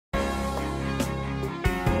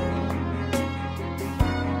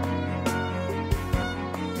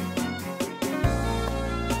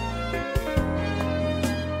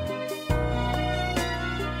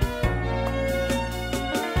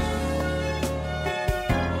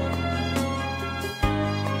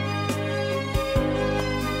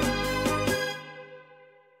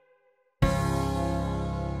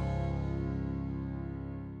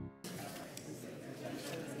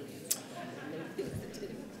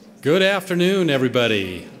Good afternoon,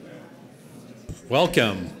 everybody.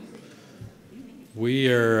 Welcome. We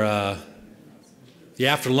are the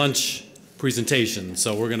after lunch presentation,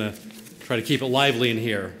 so we're going to try to keep it lively in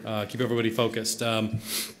here, keep everybody focused. My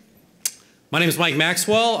name is Mike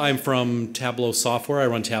Maxwell. I'm from Tableau Software. I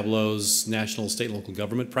run Tableau's national, state, and local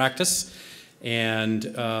government practice. And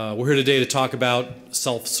we're here today to talk about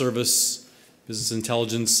self-service, business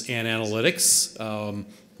intelligence, and analytics.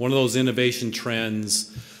 One of those innovation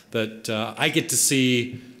trends that I get to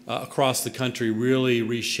see across the country really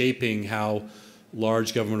reshaping how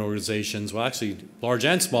large government organizations, well actually large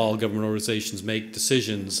and small government organizations, make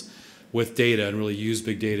decisions with data and really use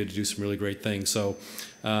big data to do some really great things. So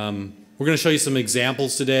we're going to show you some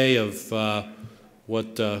examples today of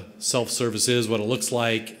what self-service is, what it looks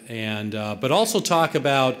like, and but also talk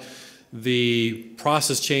about the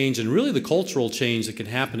process change and really the cultural change that can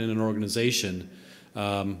happen in an organization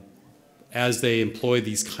as they employ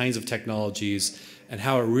these kinds of technologies, and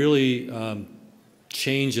how it really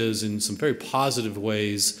changes in some very positive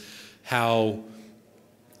ways how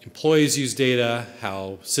employees use data,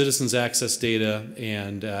 how citizens access data,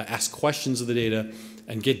 and ask questions of the data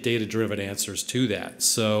and get data-driven answers to that.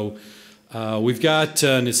 So we've got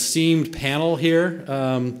an esteemed panel here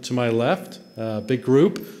to my left, big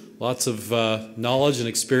group, lots of knowledge and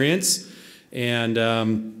experience.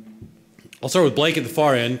 And I'll start with Blake at the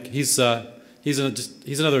far end. He's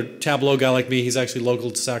another Tableau guy like me. He's actually local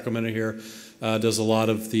to Sacramento here. Does a lot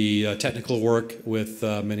of the technical work with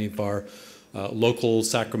many of our local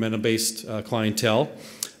Sacramento-based clientele.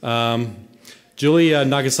 Julie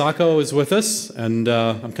Nagasako is with us, and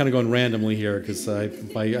I'm kind of going randomly here because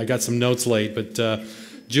I got some notes late. But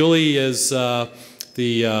Julie is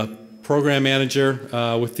the program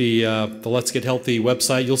manager with the Let's Get Healthy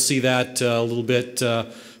website. You'll see that a little bit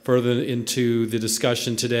further into the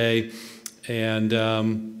discussion today. And I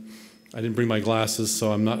didn't bring my glasses,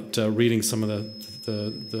 so I'm not reading some of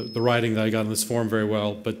the writing that I got in this form very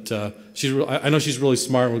well. But I know she's really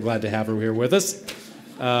smart, and we're glad to have her here with us.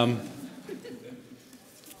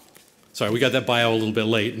 Sorry, we got that bio a little bit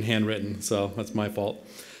late and handwritten, so that's my fault.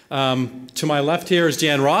 To my left here is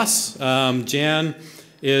Jan Ross. Jan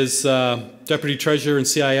is Deputy Treasurer and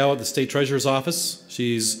CIO at the State Treasurer's Office.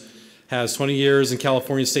 She's has 20 years in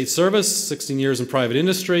California State Service, 16 years in private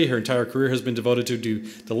industry. Her entire career has been devoted to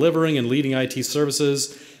delivering and leading IT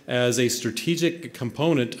services as a strategic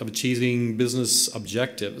component of achieving business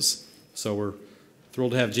objectives. So we're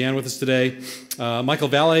thrilled to have Jan with us today. Michael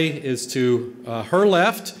Valle is to her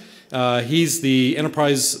left. He's the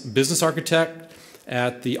Enterprise Business Architect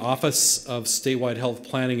at the Office of Statewide Health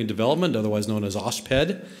Planning and Development, otherwise known as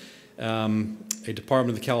OSHPD, a department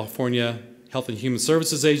of the California Health and Human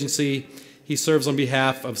Services Agency. He serves on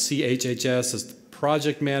behalf of CHHS as the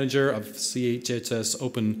project manager of CHHS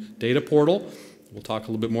Open Data Portal. We'll talk a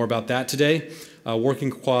little bit more about that today.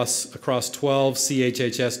 Working across 12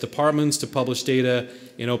 CHHS departments to publish data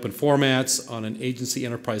in open formats on an agency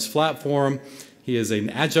enterprise platform. He is an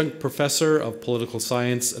adjunct professor of political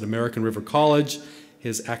science at American River College.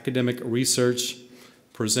 His academic research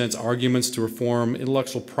presents arguments to reform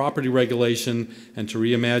intellectual property regulation and to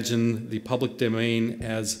reimagine the public domain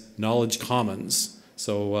as knowledge commons.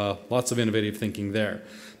 So lots of innovative thinking there.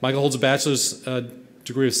 Michael holds a bachelor's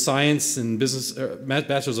degree of science in business,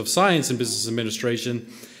 bachelor's of science in business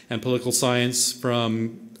administration and political science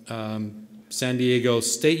from San Diego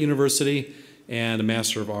State University, and a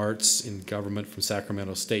Master of Arts in Government from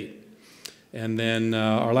Sacramento State. And then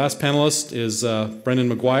our last panelist is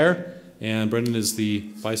Brendan McGuire. And Brendan is the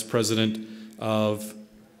Vice President of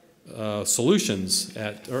Solutions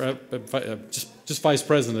just Vice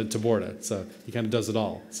President at Taborda. So he kind of does it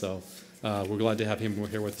all. So we're glad to have him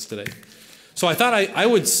here with us today. So I thought I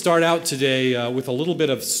would start out today with a little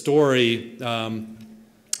bit of story that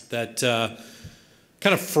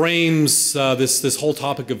kind of frames this whole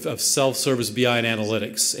topic of self-service BI and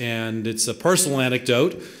analytics. And it's a personal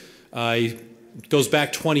anecdote. It goes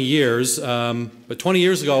back 20 years. But 20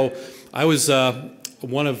 years ago, I was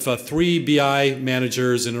one of 3 BI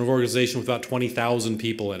managers in an organization with about 20,000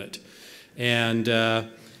 people in it. And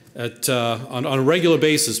on a regular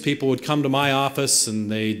basis, people would come to my office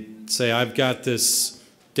and they'd say, I've got this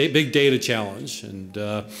big data challenge, and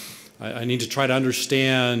I need to try to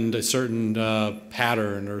understand a certain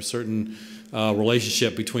pattern or a certain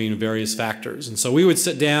relationship between various factors. And so we would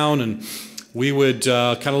sit down and we would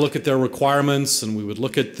kind of look at their requirements, and we would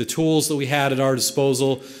look at the tools that we had at our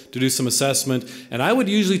disposal to do some assessment. And I would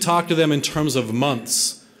usually talk to them in terms of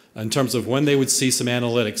months, in terms of when they would see some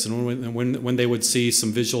analytics and when they would see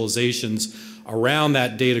some visualizations around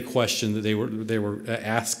that data question that they were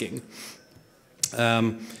asking.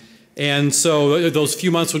 And so those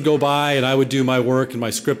few months would go by, and I would do my work and my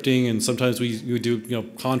scripting, and sometimes we would do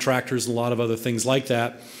contractors and a lot of other things like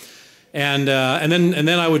that. And then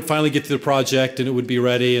I would finally get to the project, and it would be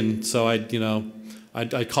ready. And so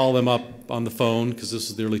I'd call them up on the phone, because this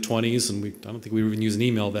was the early 20s, and I don't think we were even using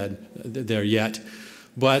email there yet.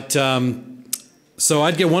 But so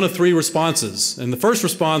I'd get one of three responses, and the first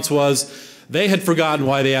response was they had forgotten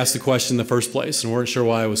why they asked the question in the first place and weren't sure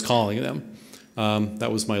why I was calling them.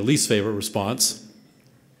 That was my least favorite response,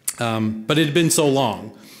 but it had been so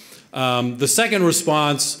long. The second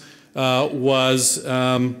response was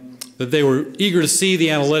that they were eager to see the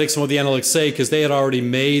analytics and what the analytics say, because they had already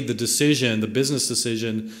made the decision, the business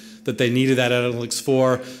decision, that they needed that analytics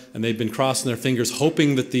for, and they'd been crossing their fingers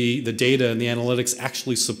hoping that the data and the analytics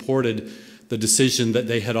actually supported the decision that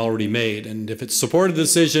they had already made. And if it supported the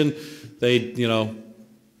decision, they'd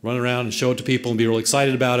run around and show it to people and be really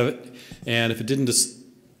excited about it. And if it didn't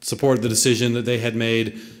support the decision that they had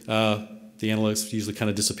made, the analytics usually kind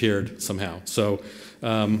of disappeared somehow. So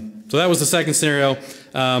that was the second scenario.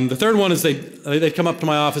 The third one is they'd come up to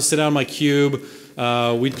my office, sit down in my cube.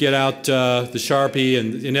 We'd get out the Sharpie,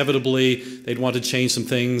 and inevitably they'd want to change some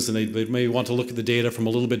things, and they'd maybe want to look at the data from a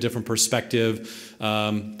little bit different perspective.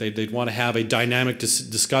 They'd want to have a dynamic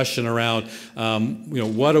discussion around,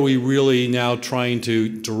 what are we really now trying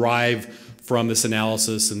to derive from this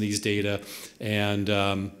analysis and these data, and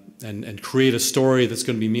create a story that's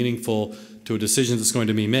going to be meaningful to a decision that's going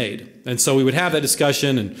to be made. And so we would have that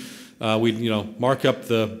discussion, and we'd mark up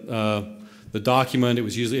the document. It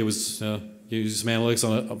was usually use some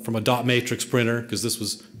analytics from a dot matrix printer, because this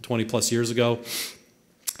was 20 plus years ago,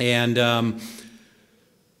 and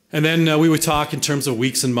then we would talk in terms of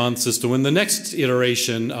weeks and months as to when the next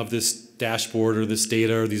iteration of this dashboard or this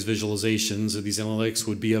data or these visualizations or these analytics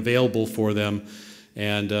would be available for them,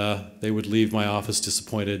 and they would leave my office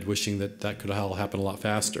disappointed, wishing that could all happen a lot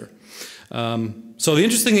faster. So the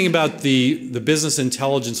interesting thing about the business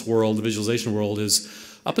intelligence world, the visualization world, is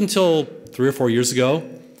up until 3 or 4 years ago,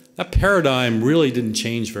 that paradigm really didn't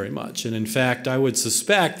change very much. And in fact, I would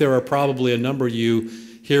suspect there are probably a number of you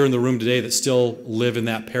here in the room today that still live in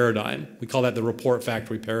that paradigm. We call that the report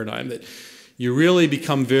factory paradigm, that you really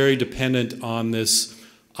become very dependent on this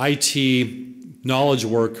IT knowledge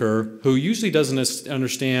worker who usually doesn't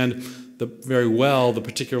understand very well the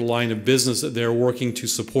particular line of business that they're working to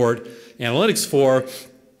support analytics for.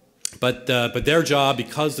 But their job,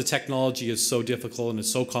 because the technology is so difficult and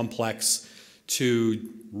it's so complex to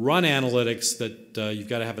run analytics, that you've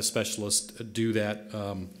got to have a specialist do that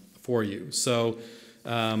for you. So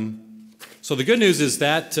the good news is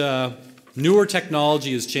that newer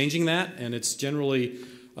technology is changing that, and it's generally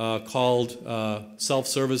called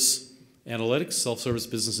self-service analytics, self-service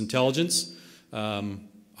business intelligence.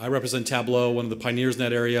 I represent Tableau, one of the pioneers in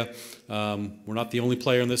that area. We're not the only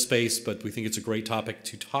player in this space, but we think it's a great topic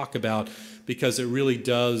to talk about, because it really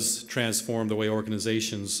does transform the way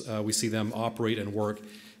organizations, we see them operate and work,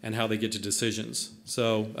 and how they get to decisions.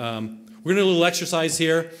 So we're going to do a little exercise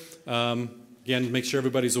here, again, to make sure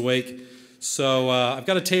everybody's awake. So I've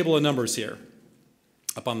got a table of numbers here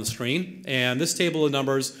up on the screen, and this table of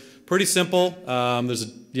numbers, pretty simple. There's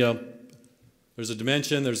a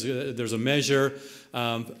dimension, there's a measure,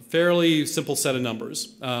 fairly simple set of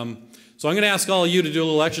numbers. So I'm going to ask all of you to do a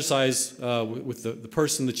little exercise with the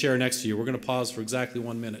person in the chair next to you. We're going to pause for exactly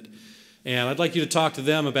 1 minute. And I'd like you to talk to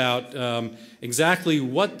them about exactly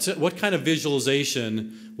what kind of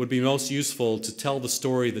visualization would be most useful to tell the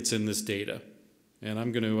story that's in this data. And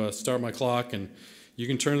I'm going to start my clock, and you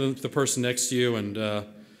can turn to the person next to you,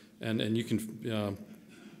 and you can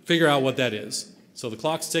figure out what that is. So the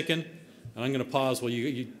clock's ticking, and I'm going to pause while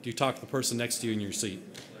you talk to the person next to you in your seat.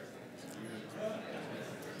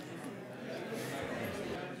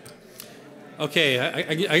 Okay, I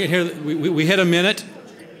can hear we hit a minute,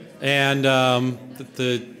 and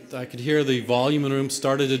I could hear the volume in the room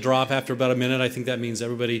started to drop after about a minute. I think that means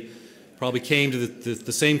everybody probably came to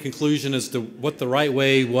the same conclusion as to what the right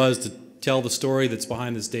way was to tell the story that's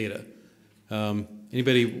behind this data.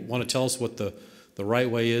 Anybody want to tell us what the right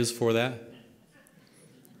way is for that?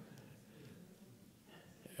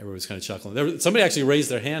 Everybody's kind of chuckling. Somebody actually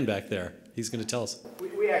raised their hand back there. He's going to tell us.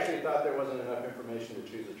 We actually thought there wasn't enough information to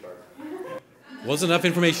choose a chart. Wasn't enough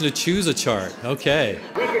information to choose a chart. Okay.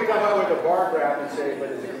 We could come up with a bar graph and say, but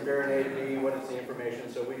is it comparing A to B? What is the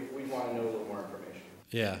information? So we want to know a little more information.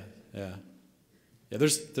 Yeah.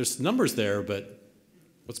 There's numbers there, but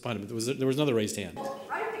what's behind it? There was another raised hand. Well,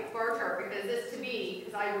 I think bar chart, because this, to me,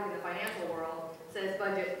 because I work in the financial world, says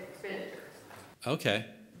budget expenditures. Okay.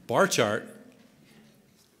 Bar chart.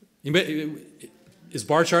 Is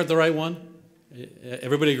bar chart the right one?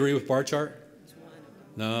 Everybody agree with bar chart?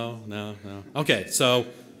 No, no, no. Okay, so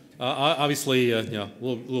obviously, you know, a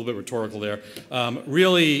little bit rhetorical there.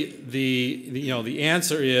 Really, the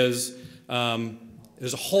answer is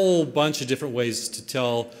there's a whole bunch of different ways to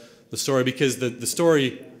tell the story, because the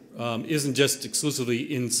story isn't just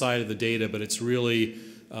exclusively inside of the data, but it's really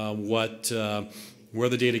where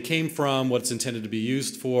the data came from, what it's intended to be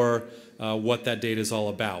used for, what that data is all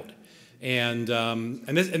about. And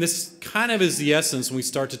this kind of is the essence when we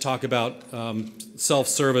start to talk about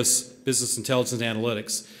self-service business intelligence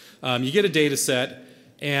analytics. You get a data set,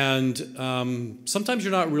 and sometimes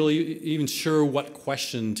you're not really even sure what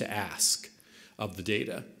question to ask of the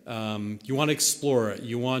data. You want to explore it.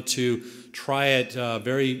 You want to try it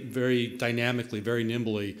very, very dynamically, very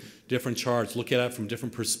nimbly, different charts, look at it from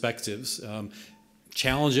different perspectives,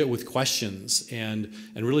 challenge it with questions, and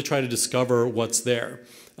really try to discover what's there.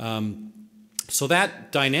 So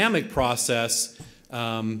that dynamic process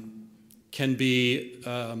can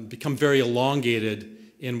become very elongated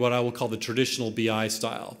in what I will call the traditional BI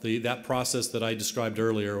style. That process that I described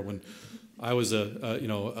earlier, when I was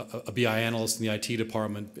a BI analyst in the IT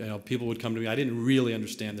department, you know, people would come to me. I didn't really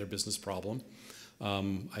understand their business problem.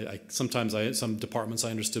 Sometimes some departments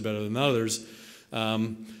I understood better than others.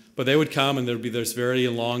 But they would come, and there would be this very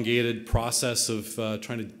elongated process of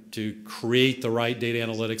trying to create the right data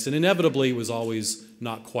analytics, and inevitably it was always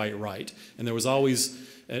not quite right. And there was always,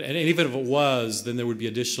 and even if it was, then there would be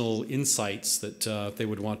additional insights that they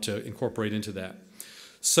would want to incorporate into that.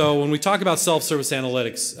 So when we talk about self-service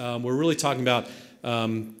analytics, we're really talking about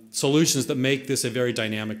solutions that make this a very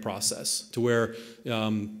dynamic process, to where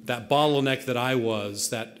that bottleneck that I was,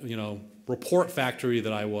 that report factory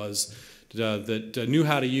that I was, that knew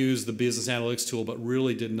how to use the business analytics tool but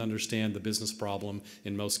really didn't understand the business problem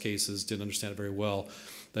in most cases, didn't understand it very well,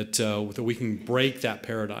 that we can break that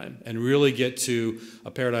paradigm and really get to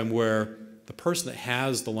a paradigm where the person that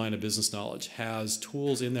has the line of business knowledge has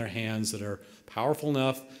tools in their hands that are powerful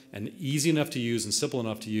enough and easy enough to use and simple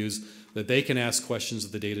enough to use that they can ask questions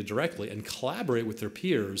of the data directly and collaborate with their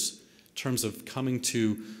peers in terms of coming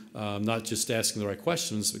to not just asking the right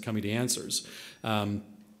questions, but coming to answers.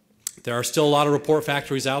 There are still a lot of report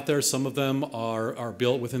factories out there. Some of them are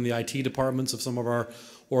built within the IT departments of some of our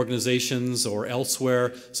organizations or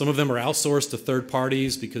elsewhere. Some of them are outsourced to third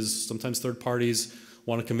parties, because sometimes third parties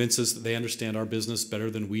want to convince us that they understand our business better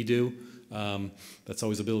than we do. That's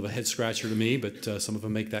always a bit of a head scratcher to me, but some of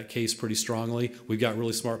them make that case pretty strongly. We've got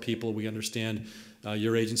really smart people. We understand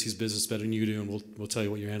your agency's business better than you do, and we'll tell you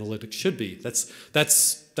what your analytics should be. That's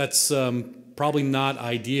probably not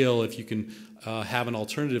ideal if you can have an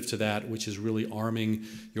alternative to that, which is really arming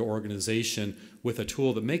your organization with a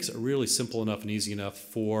tool that makes it really simple enough and easy enough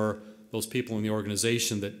for those people in the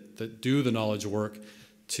organization that do the knowledge work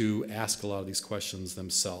to ask a lot of these questions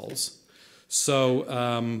themselves. So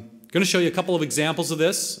I'm going to show you a couple of examples of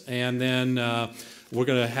this, and then we're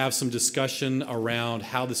going to have some discussion around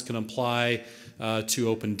how this can apply to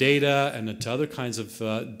open data and to other kinds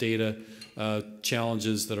of data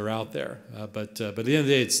challenges that are out there. But at the end of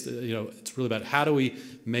the day, it's really about how do we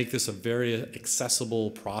make this a very accessible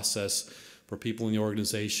process for people in the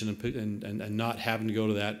organization, and not having to go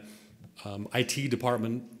to that IT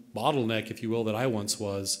department bottleneck, if you will, that I once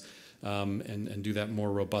was, and do that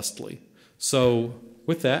more robustly. So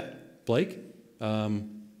with that, Blake, we'll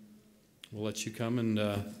let you come and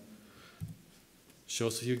show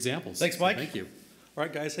us a few examples. Thanks, Mike. Thank you. All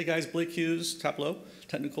right, guys. Hey, guys. Blake Hughes, Tableau,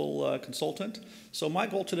 technical consultant. So my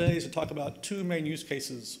goal today is to talk about two main use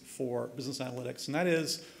cases for business analytics, and that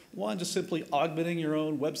is, one, just simply augmenting your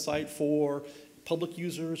own website for public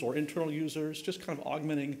users or internal users, just kind of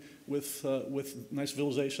augmenting with nice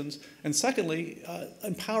visualizations. And secondly,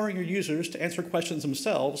 empowering your users to answer questions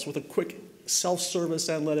themselves with a quick self-service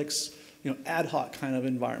analytics, ad hoc kind of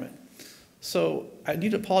environment. So I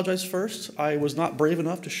need to apologize first. I was not brave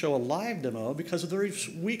enough to show a live demo because of the very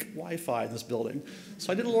weak Wi-Fi in this building.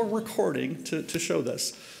 So I did a little recording to show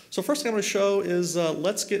this. So first thing I'm going to show is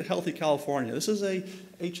Let's Get Healthy California. This is a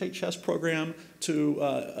HHS program to,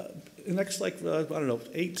 in the next,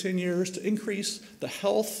 8-10 years, to increase the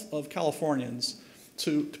health of Californians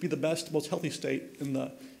to be the best, most healthy state in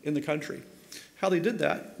the country. How they did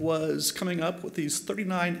that was coming up with these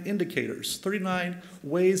 39 indicators, 39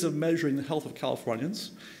 ways of measuring the health of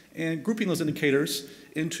Californians, and grouping those indicators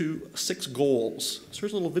into 6 goals. So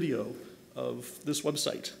here's a little video of this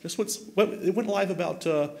website. It went live about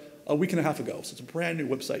a week and a half ago, so it's a brand new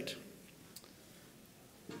website.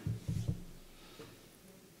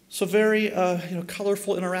 So very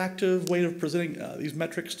colorful, interactive way of presenting these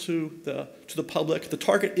metrics to the public. The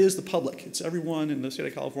target is the public. It's everyone in the state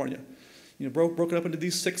of California. broken up into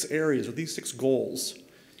these 6 areas or these 6 goals.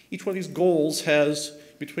 Each one of these goals has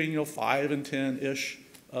between 5 and 10-ish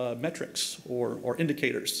metrics or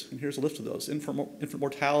indicators. And here's a list of those: infant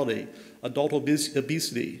mortality, adult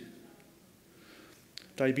obesity,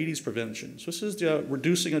 diabetes prevention. So this is the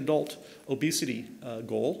reducing adult obesity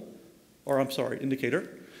goal, or I'm sorry,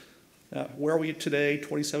 indicator. Where are we today?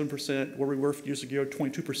 27%. Where we were years ago,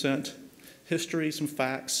 22%. History, some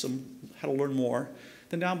facts, some how to learn more.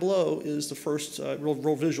 Then down below is the first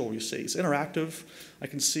real visual you see. It's interactive. I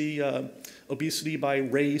can see obesity by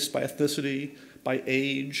race, by ethnicity, by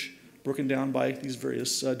age, broken down by these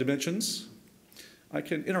various dimensions. I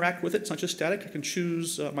can interact with it. It's not just static. I can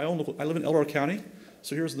choose my own local. I live in El Dorado County,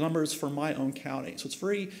 so here's the numbers for my own county. So it's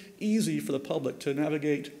very easy for the public to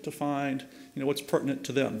navigate to find what's pertinent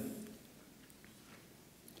to them.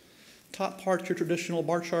 Top part's your traditional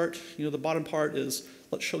bar chart. The bottom part is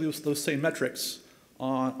let's show you those same metrics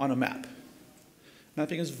on a map.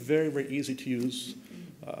 Mapping is very, very easy to use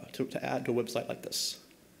to add to a website like this.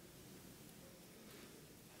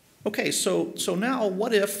 Okay, so now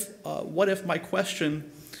what if my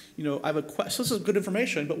question, I have a question. This is good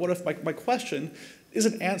information, but what if my question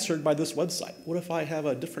isn't answered by this website? What if I have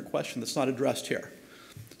a different question that's not addressed here?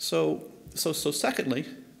 So secondly,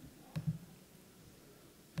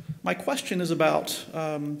 my question is about,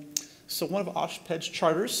 so one of OSHPD's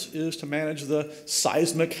charters is to manage the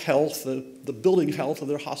seismic health, the building health of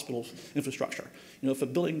their hospital infrastructure. If a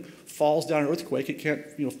building falls down in an earthquake, it can't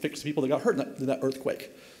fix the people that got hurt in that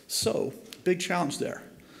earthquake. So, big challenge there.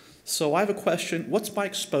 So I have a question: what's my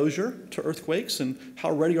exposure to earthquakes, and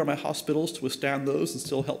how ready are my hospitals to withstand those and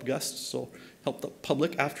still help guests, so help the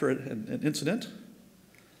public after an incident?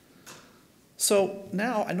 So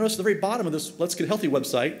now I notice at the very bottom of this Let's Get Healthy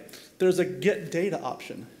website, there's a Get Data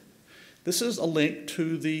option. This is a link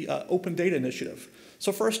to the Open Data Initiative.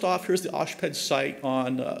 So first off, here's the OSHPD site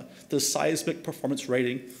on the seismic performance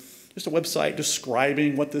rating. Just a website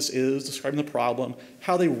describing what this is, describing the problem,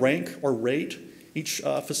 how they rank or rate each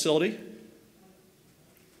facility.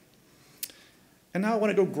 And now I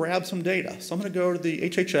want to go grab some data. So I'm going to go to the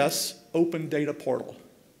HHS Open Data Portal.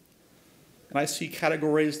 And I see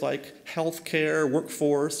categories like healthcare,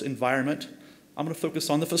 workforce, environment. I'm going to focus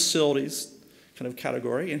on the facilities kind of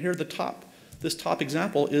category. And here at the top, this top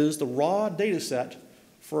example is the raw data set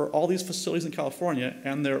for all these facilities in California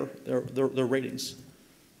and their ratings.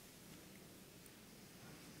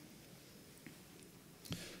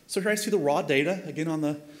 So here I see the raw data, again on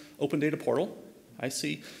the Open Data Portal. I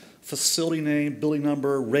see facility name, building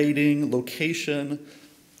number, rating, location,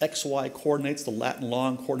 XY coordinates, the lat and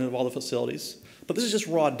long coordinate of all the facilities. But this is just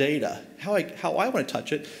raw data. How I want to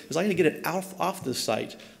touch it is I need to get it off this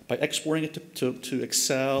site by exporting it to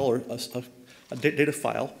Excel or a data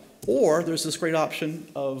file. Or there's this great option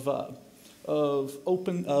of OData.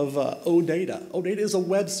 OData is a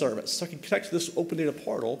web service. So I can connect to this Open Data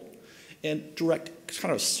Portal and direct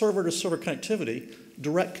kind of server-to-server connectivity,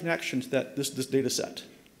 direct connection to this data set.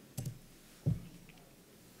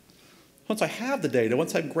 Once I have the data,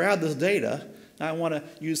 once I've grabbed this data, now I want to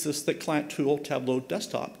use this thick client tool, Tableau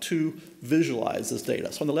Desktop, to visualize this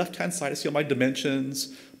data. So on the left-hand side, I see all my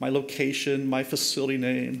dimensions, my location, my facility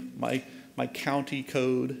name, my county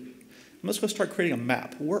code. I'm just going to start creating a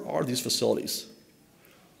map. Where are these facilities?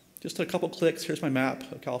 Just a couple clicks, here's my map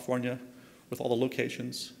of California with all the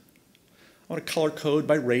locations. I want to color code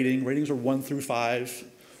by rating. Ratings are 1 through 5,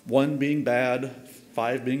 1 being bad,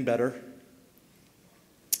 5 being better.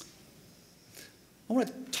 I want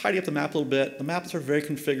to tidy up the map a little bit. The maps are very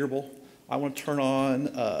configurable. I want to turn on,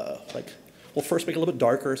 first make it a little bit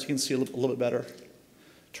darker so you can see a little bit better.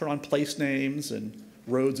 Turn on place names and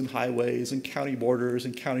roads and highways and county borders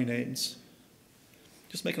and county names.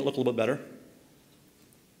 Just make it look a little bit better.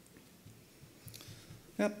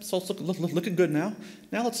 Yep, so it's looking good now.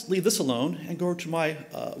 Now let's leave this alone and go to my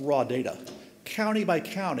raw data. County by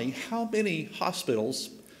county, how many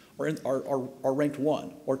hospitals are ranked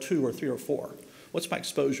 1 or 2 or 3 or 4? What's my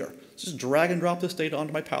exposure? Just drag and drop this data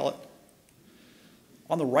onto my palette.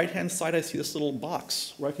 On the right-hand side, I see this little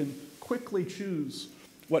box where I can quickly choose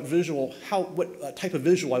what type of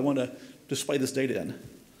visual I want to display this data in.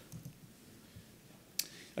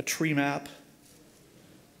 A tree map,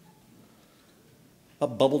 a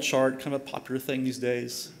bubble chart, kind of a popular thing these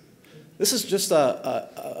days. This is just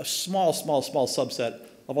a small subset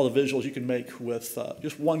of all the visuals you can make with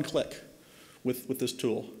just one click with this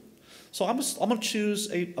tool. So I'm going to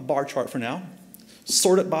choose a bar chart for now,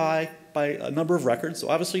 sort it by a number of records. So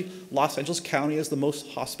obviously Los Angeles County has the most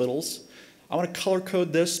hospitals. I want to color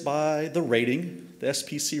code this by the rating, the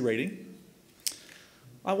SPC rating.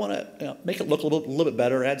 I want to make it look a little bit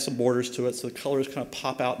better, add some borders to it so the colors kind of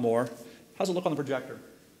pop out more. How's it look on the projector?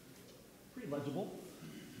 Pretty legible.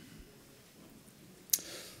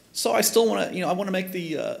 So I still want to, I want to make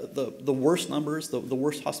the worst numbers, the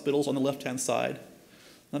worst hospitals on the left-hand side.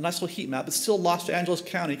 A nice little heat map, but still Los Angeles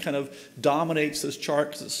County kind of dominates this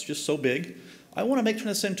chart because it's just so big. I want to turn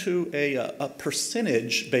this into a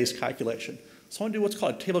percentage-based calculation. So I want to do what's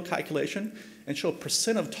called a table calculation and show a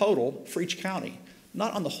percent of total for each county.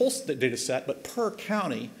 Not on the whole data set, but per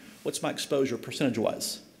county, what's my exposure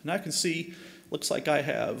percentage-wise. Now I can see, looks like I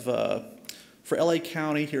have, for LA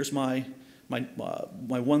County, here's my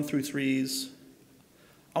 1 through 3s.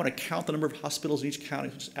 I want to count the number of hospitals in each county,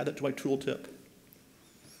 so just add that to my tooltip.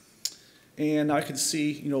 And now I can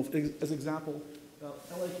see, as an example,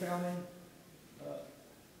 LA County,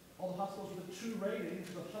 all the hospitals with a 2 rating,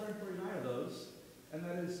 there's 139 of those, and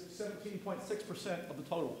that is 17.6% of the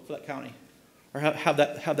total for that county, or have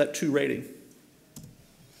that 2 rating.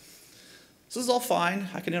 So this is all fine.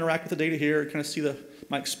 I can interact with the data here and kind of see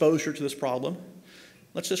my exposure to this problem.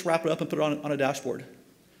 Let's just wrap it up and put it on a dashboard.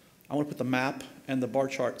 I want to put the map and the bar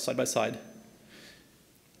chart side by side.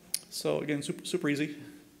 So again, super easy.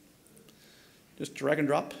 Just drag and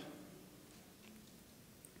drop.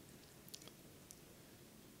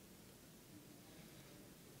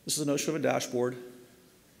 This is a notion of a dashboard.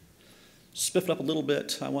 Spiff it up a little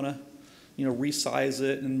bit. I want to, resize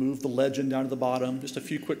it and move the legend down to the bottom. Just a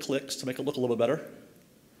few quick clicks to make it look a little bit better.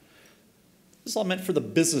 This is all meant for the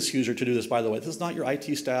business user to do this, by the way. This is not your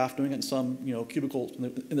IT staff doing it in some, cubicle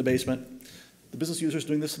in the basement. The business user is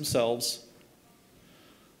doing this themselves.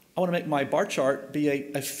 I want to make my bar chart be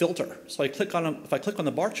a filter. So if I click on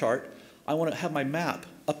the bar chart, I want to have my map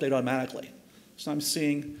update automatically. So I'm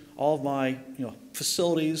seeing all of my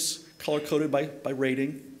facilities color-coded by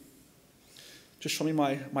rating. Just show me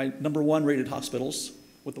my #1 rated hospitals.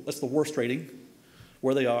 That's the worst rating,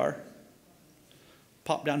 where they are.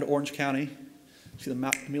 Pop down to Orange County. See the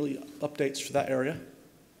map immediately updates for that area.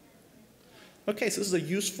 Okay, so this is a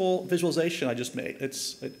useful visualization I just made. It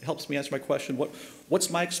helps me answer my question, what's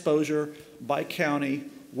my exposure by county?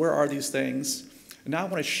 Where are these things? And now I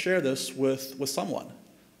want to share this with someone.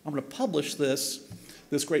 I'm going to publish this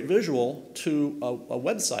great visual to a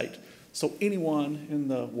website so anyone in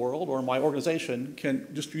the world or my organization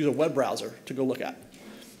can just use a web browser to go look at.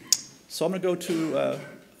 So I'm going to go to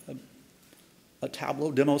a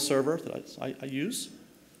Tableau demo server that I use.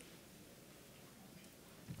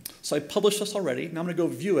 So I published this already. Now I'm going to go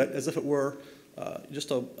view it as if it were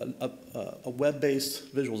just a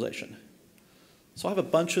web-based visualization. So I have a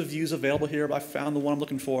bunch of views available here, but I found the one I'm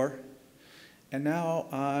looking for. And now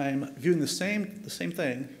I'm viewing the same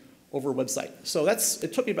thing over a website. So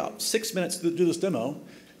it took me about 6 minutes to do this demo.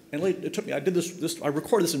 And it took me, I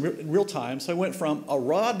recorded this in real time. So I went from a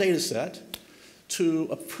raw data set to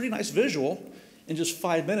a pretty nice visual in just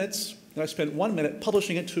 5 minutes. And I spent 1 minute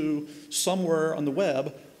publishing it to somewhere on the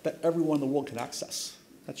web that everyone in the world can access.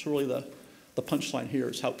 That's really the punchline here,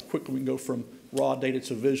 is how quickly we can go from raw data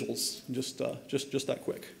to visuals, just that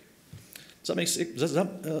quick. Are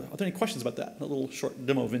there any questions about that? A little short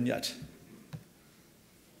demo vignette.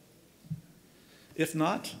 If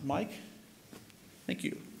not, Mike, thank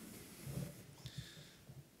you.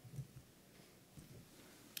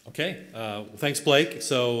 Okay, thanks, Blake.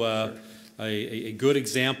 So a good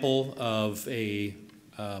example of a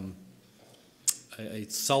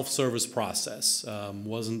self-service process.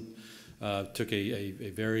 Took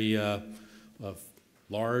a very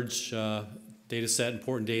large data set,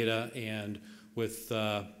 important data, and with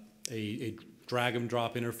a drag and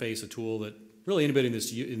drop interface, a tool that really anybody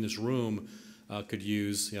in this room could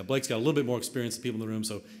use. Blake's got a little bit more experience than people in the room,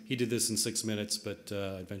 so he did this in 6 minutes, but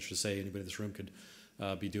I'd venture to say anybody in this room could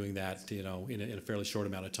be doing that, in a fairly short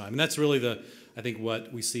amount of time. And that's really I think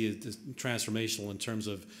what we see is transformational in terms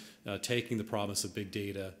of taking the promise of big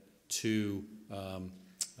data to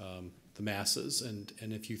the masses. And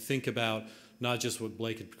if you think about not just what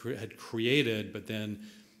Blake had created, but then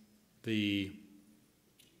the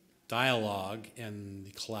dialogue and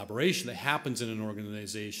the collaboration that happens in an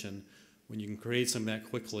organization when you can create something that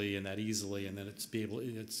quickly and that easily, and then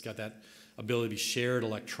it's got that ability to be shared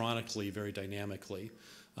electronically very dynamically,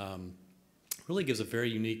 really gives a very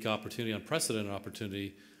unique opportunity, unprecedented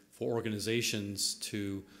opportunity for organizations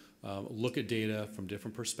to look at data from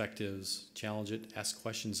different perspectives, challenge it, ask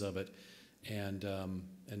questions of it, and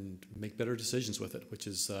make better decisions with it, which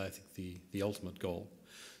is, I think, the ultimate goal.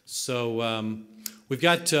 So we've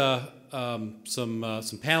got some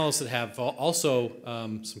panelists that have also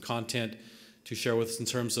some content to share with us in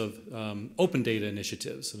terms of open data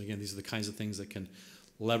initiatives. And again, these are the kinds of things that can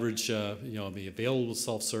leverage, be available to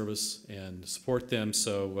self-service and support them.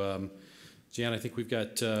 So, Jan, I think we've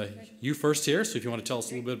got you first here. So if you want to tell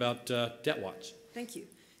us a little bit about Debt Watch. Thank you.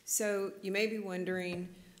 So you may be wondering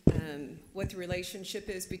what the relationship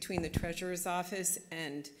is between the Treasurer's Office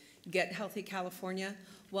and Get Healthy California.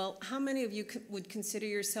 Well, how many of you would consider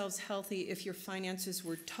yourselves healthy if your finances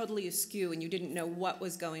were totally askew and you didn't know what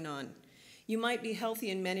was going on? You might be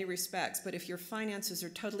healthy in many respects, but if your finances are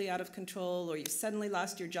totally out of control, or you suddenly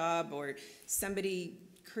lost your job, or somebody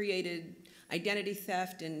created identity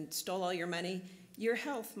theft and stole all your money, your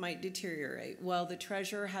health might deteriorate. Well, the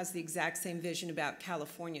Treasurer has the exact same vision about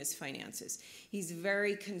California's finances. He's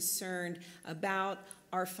very concerned about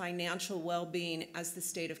our financial well-being as the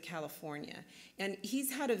state of California. And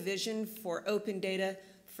he's had a vision for open data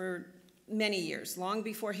for many years. Long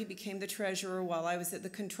before he became the Treasurer, while I was at the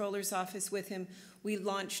Controller's office with him, we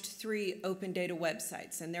launched 3 open data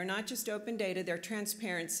websites. And they're not just open data, they're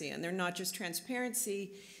transparency. And they're not just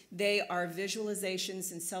transparency, they are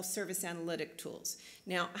visualizations and self-service analytic tools.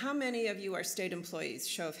 Now, how many of you are state employees?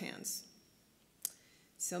 Show of hands.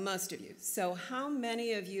 So most of you. So how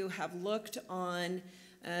many of you have looked on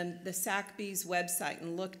the SACB's website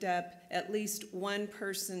and looked up at least one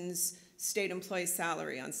person's state employee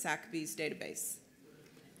salary on SACB's database?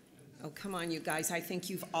 Oh, come on, you guys. I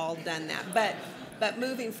think you've all done that. But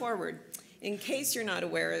moving forward, in case you're not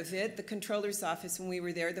aware of it, the Controller's Office, when we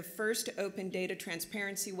were there, the first open data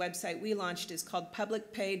transparency website we launched is called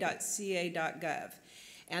publicpay.ca.gov.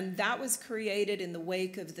 And that was created in the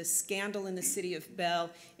wake of the scandal in the city of Bell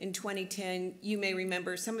in 2010. You may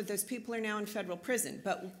remember some of those people are now in federal prison.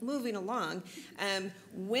 But moving along,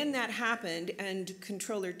 when that happened and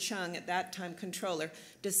Controller Chung, at that time Controller,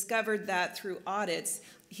 discovered that through audits,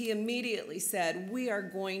 he immediately said, we are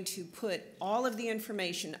going to put all of the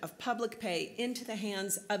information of public pay into the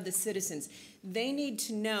hands of the citizens. They need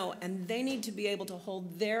to know, and they need to be able to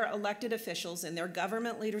hold their elected officials and their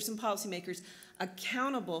government leaders and policymakers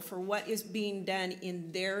accountable for what is being done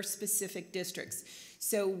in their specific districts.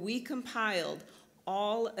 So we compiled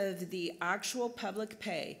all of the actual public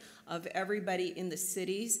pay of everybody in the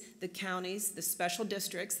cities, the counties, the special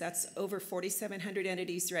districts. That's over 4,700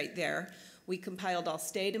 entities right there. We compiled all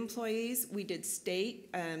state employees. We did state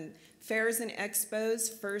fairs and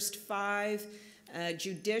expos, first 5,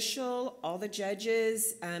 judicial, all the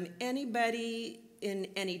judges, anybody in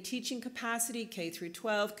any teaching capacity, K through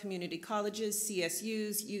 12, community colleges,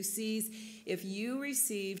 CSUs, UCs. If you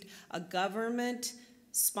received a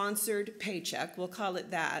government-sponsored paycheck, we'll call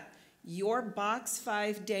it that, your Box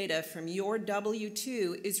 5 data from your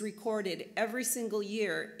W-2 is recorded every single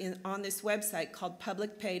year on this website called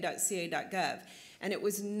publicpay.ca.gov. And it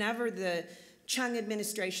was never the Chung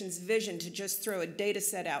administration's vision to just throw a data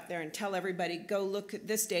set out there and tell everybody, go look at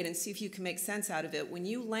this data and see if you can make sense out of it. When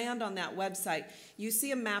you land on that website, you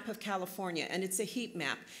see a map of California, and it's a heat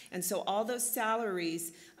map. And so all those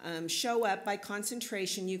salaries show up by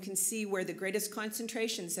concentration. You can see where the greatest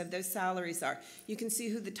concentrations of those salaries are. You can see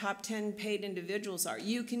who the top 10 paid individuals are.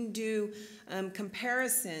 You can do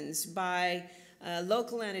comparisons by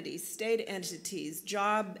local entities, state entities,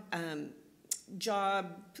 job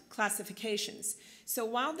classifications. So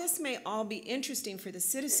while this may all be interesting for the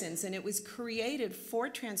citizens, and it was created for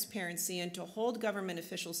transparency and to hold government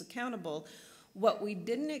officials accountable, what we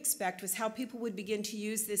didn't expect was how people would begin to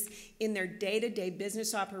use this in their day-to-day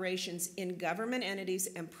business operations in government entities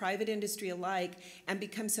and private industry alike, and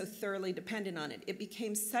become so thoroughly dependent on it. It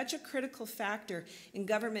became such a critical factor in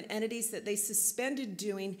government entities that they suspended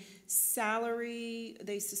doing salary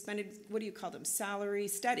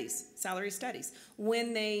studies.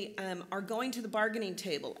 When they are going to the bargaining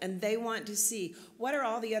table and they want to see what are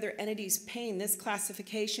all the other entities paying this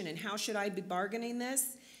classification and how should I be bargaining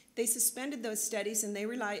this, they suspended those studies and they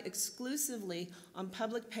rely exclusively on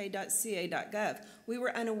publicpay.ca.gov. We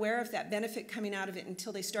were unaware of that benefit coming out of it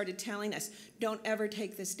until they started telling us, don't ever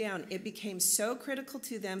take this down. It became so critical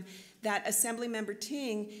to them that Assemblymember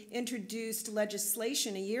Ting introduced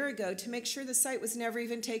legislation a year ago to make sure the site was never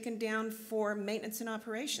even taken down for maintenance and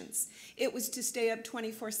operations. It was to stay up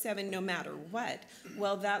 24/7 no matter what.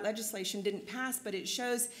 Well, that legislation didn't pass, but it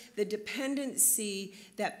shows the dependency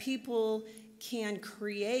that people can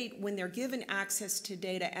create when they're given access to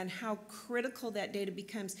data and how critical that data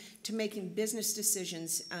becomes to making business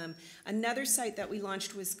decisions. Another site that we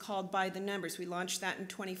launched was called By the Numbers. We launched that in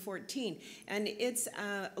 2014. And it's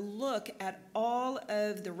a look at all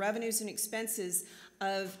of the revenues and expenses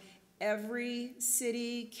of every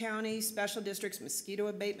city, county, special districts, mosquito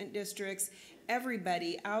abatement districts,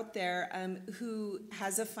 everybody out there who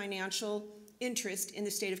has a financial interest in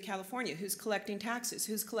the state of California, who's collecting taxes,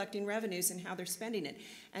 who's collecting revenues, and how they're spending it.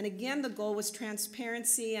 And again, the goal was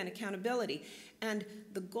transparency and accountability. And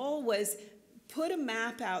the goal was put a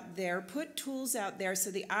map out there, put tools out there so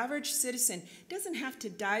the average citizen doesn't have to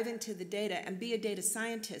dive into the data and be a data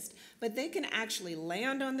scientist, but they can actually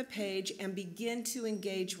land on the page and begin to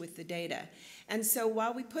engage with the data. And so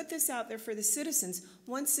while we put this out there for the citizens,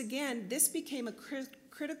 once again, this became a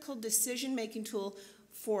critical decision-making tool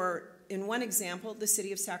for, in one example, the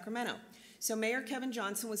city of Sacramento. So Mayor Kevin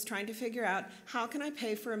Johnson was trying to figure out, how can I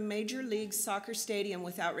pay for a major league soccer stadium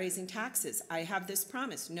without raising taxes? I have this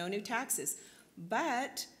promise, no new taxes.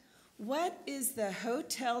 But what is the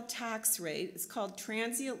hotel tax rate? It's called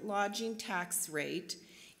transient lodging tax rate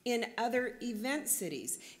in other event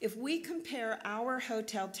cities. If we compare our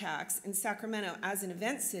hotel tax in Sacramento as an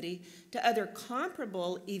event city to other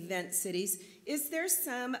comparable event cities, is there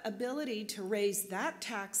some ability to raise that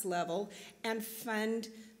tax level and fund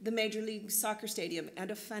the Major League Soccer Stadium? And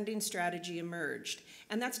a funding strategy emerged.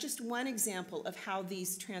 And that's just one example of how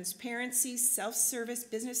these transparency, self-service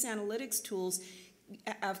business analytics tools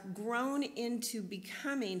have grown into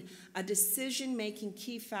becoming a decision-making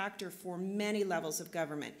key factor for many levels of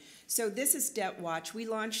government. So this is Debt Watch. We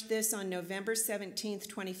launched this on November 17th,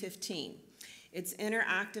 2015. It's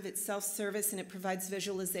interactive, it's self-service, and it provides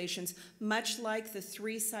visualizations, much like the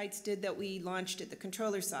 3 sites did that we launched at the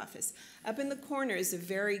controller's office. Up in the corner is a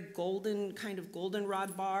very golden, kind of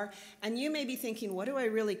goldenrod bar, and you may be thinking, what do I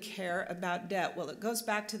really care about debt? Well, it goes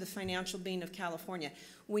back to the financial being of California.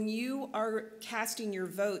 When you are casting your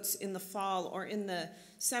votes in the fall or in the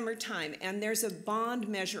summertime, and there's a bond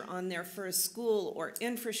measure on there for a school or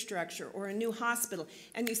infrastructure or a new hospital,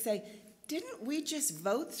 and you say, didn't we just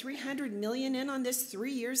vote $300 million in on this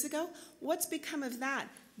 3 years ago? What's become of that?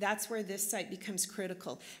 That's where this site becomes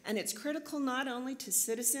critical. And it's critical not only to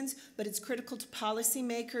citizens, but it's critical to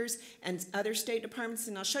policymakers and other state departments,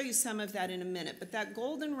 and I'll show you some of that in a minute. But that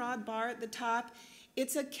goldenrod bar at the top,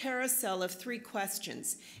 it's a carousel of 3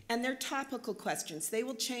 questions, and they're topical questions. They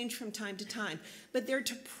will change from time to time, but they're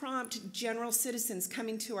to prompt general citizens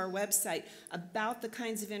coming to our website about the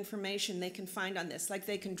kinds of information they can find on this. Like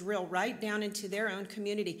they can drill right down into their own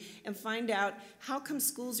community and find out how come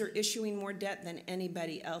schools are issuing more debt than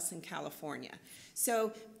anybody else in California.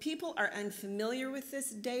 So people are unfamiliar with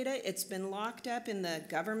this data. It's been locked up in the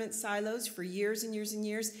government silos for years and years and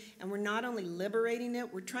years, and we're not only liberating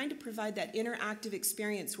it, we're trying to provide that interactive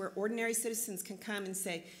experience where ordinary citizens can come and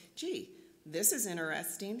say, gee, this is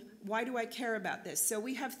interesting. Why do I care about this? So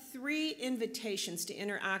we have 3 invitations to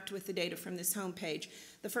interact with the data from this homepage.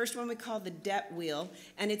 The first one we call the debt wheel,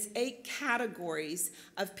 and it's 8 categories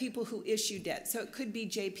of people who issue debt. So it could be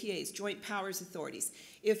JPAs, Joint Powers Authorities.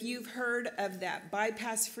 If you've heard of that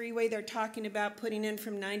bypass freeway they're talking about putting in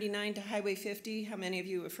from 99 to Highway 50, how many of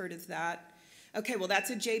you have heard of that? Okay, well that's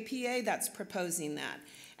a JPA that's proposing that.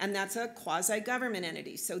 And that's a quasi-government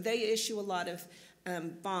entity. So they issue a lot of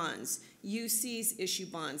bonds. UCs issue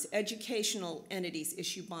bonds. Educational entities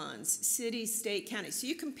issue bonds. Cities, state, counties. So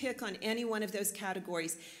you can pick on any one of those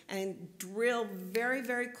categories and drill very,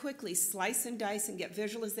 very quickly, slice and dice, and get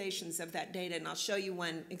visualizations of that data. And I'll show you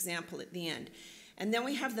one example at the end. And then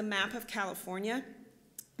we have the map of California.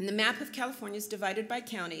 And the map of California is divided by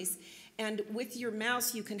counties. And with your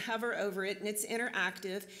mouse, you can hover over it, and it's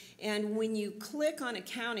interactive. And when you click on a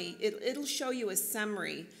county, it'll show you a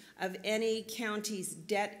summary of any county's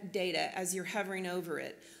debt data as you're hovering over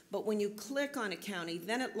it. But when you click on a county,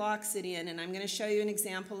 then it locks it in, and I'm going to show you an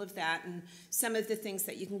example of that and some of the things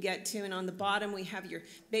that you can get to. And on the bottom, we have your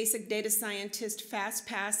basic data scientist fast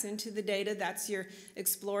pass into the data. That's your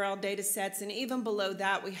explore all data sets. And even below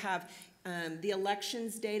that, we have the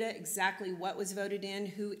elections data, exactly what was voted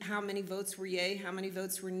in, how many votes were yay, how many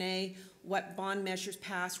votes were nay, what bond measures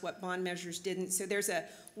passed, what bond measures didn't. So there's a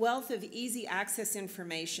wealth of easy access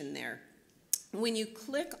information there. When you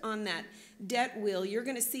click on that debt wheel, you're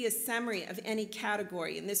going to see a summary of any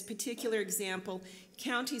category. In this particular example,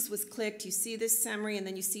 counties was clicked. You see this summary, and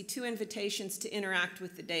then you see 2 invitations to interact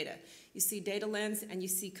with the data. You see data lens, and you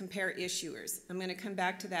see compare issuers. I'm going to come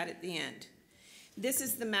back to that at the end. This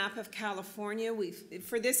is the map of California.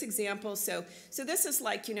 For this example, so this is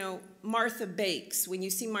like, you know, Martha Bakes, when you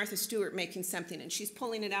see Martha Stewart making something and she's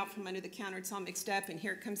pulling it out from under the counter, it's all mixed up, and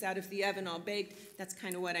here it comes out of the oven all baked. That's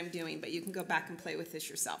kind of what I'm doing, but you can go back and play with this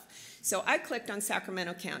yourself. So I clicked on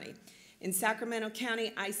Sacramento County. In Sacramento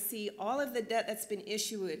County, I see all of the debt that's been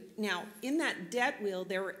issued. Now, in that debt wheel,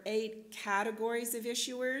 there were 8 categories of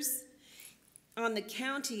issuers. on the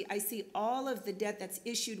county, I see all of the debt that's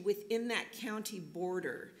issued within that county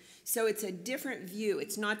border. So it's a different view.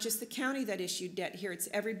 It's not just the county that issued debt here, it's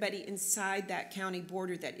everybody inside that county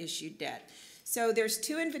border that issued debt. So there's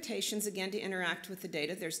two invitations, again, to interact with the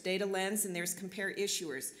data. There's Data Lens and there's Compare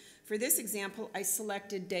Issuers. For this example, I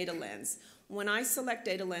selected Data Lens. When I select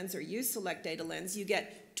Data Lens, or you select Data Lens, you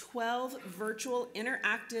get 12 virtual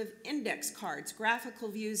interactive index cards, graphical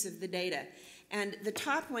views of the data. And the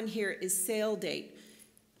top one here is sale date.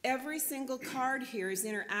 Every single card here is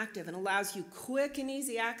interactive and allows you quick and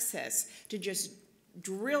easy access to just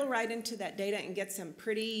drill right into that data and get some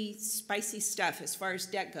pretty spicy stuff as far as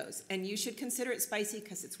debt goes. And you should consider it spicy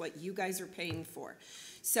because it's what you guys are paying for.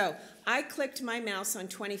 So I clicked my mouse on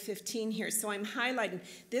 2015 here, so I'm highlighting.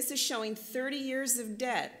 This is showing 30 years of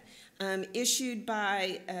debt issued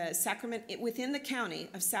by within the county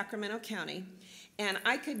of Sacramento County. And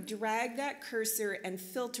I could drag that cursor and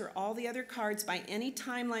filter all the other cards by any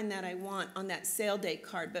timeline that I want on that sale date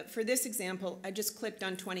card. But for this example, I just clicked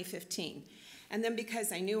on 2015. And then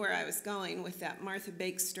because I knew where I was going with that Martha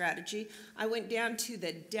Bakes strategy, I went down to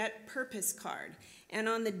the debt purpose card. And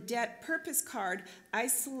on the debt purpose card, I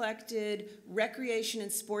selected recreation and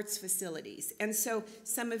sports facilities. And so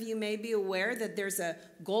some of you may be aware that there's a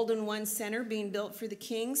Golden One Center being built for the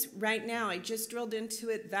Kings. Right now, I just drilled into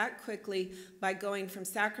it that quickly by going from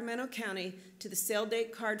Sacramento County to the sale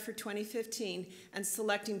date card for 2015 and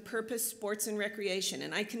selecting purpose, sports, and recreation.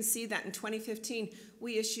 And I can see that in 2015,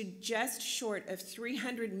 we issued just short of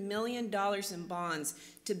 $300 million in bonds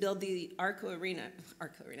to build the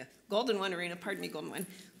Golden One Arena,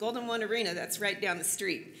 Golden One Arena, that's right down the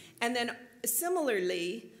street. And then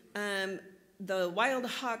similarly, the Wild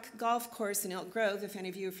Hawk Golf Course in Elk Grove, if any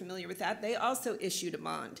of you are familiar with that, they also issued a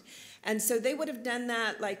bond. And so they would have done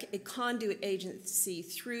that like a conduit agency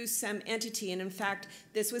through some entity. And in fact,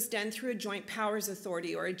 this was done through a Joint Powers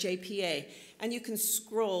Authority or a JPA. And you can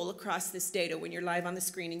scroll across this data when you're live on the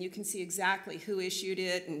screen and you can see exactly who issued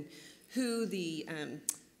it and who the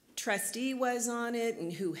trustee was on it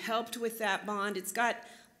and who helped with that bond. It's got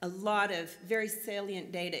a lot of very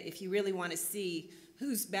salient data if you really want to see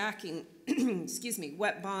who's backing, excuse me,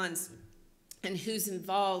 what bonds and who's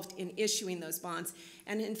involved in issuing those bonds.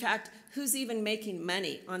 And in fact, who's even making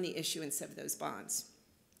money on the issuance of those bonds.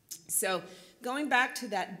 So going back to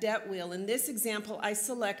that debt wheel, in this example, I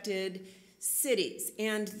selected cities.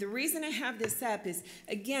 And the reason I have this up is,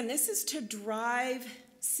 again, this is to drive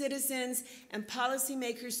citizens and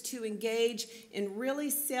policymakers to engage in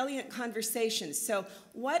really salient conversations. So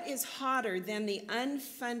what is hotter than the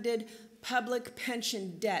unfunded public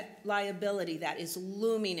pension debt liability that is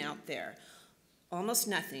looming out there? Almost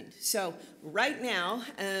nothing. So right now,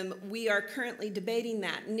 we are currently debating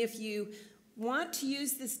that. And if you want to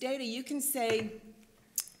use this data, you can say,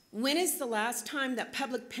 when is the last time that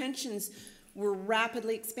public pensions were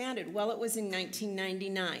rapidly expanded? Well, it was in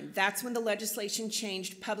 1999. That's when the legislation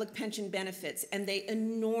changed public pension benefits, and they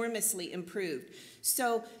enormously improved.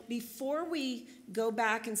 So before we go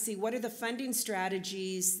back and see what are the funding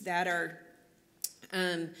strategies that are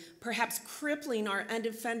perhaps crippling our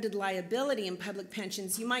underfunded liability in public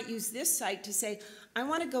pensions, you might use this site to say, I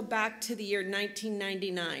want to go back to the year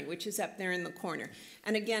 1999, which is up there in the corner.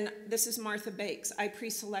 And again, this is Martha Bakes. I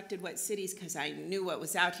pre-selected what cities because I knew what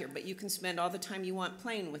was out here, but you can spend all the time you want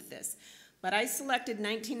playing with this. But I selected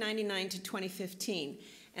 1999 to 2015,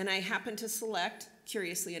 and I happened to select,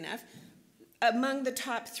 curiously enough, among the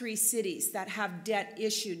top 3 cities that have debt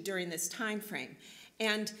issued during this time frame.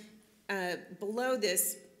 And below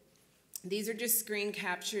this, these are just screen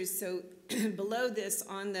captures, so below this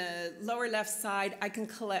on the lower left side, I can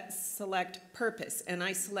select purpose, and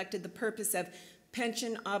I selected the purpose of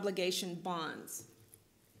pension obligation bonds.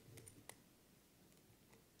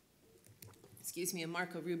 Excuse me, a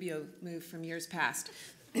Marco Rubio move from years past.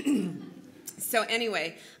 So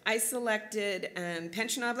anyway, I selected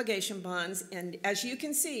pension obligation bonds, and as you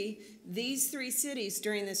can see, these 3 cities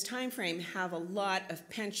during this time frame have a lot of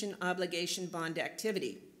pension obligation bond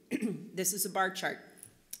activity. This is a bar chart.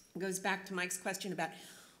 It goes back to Mike's question about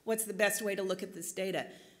what's the best way to look at this data.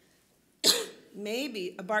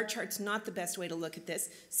 Maybe a bar chart's not the best way to look at this,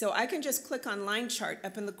 so I can just click on line chart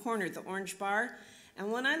up in the corner, the orange bar,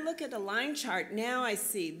 and when I look at a line chart, now I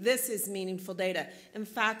see this is meaningful data. In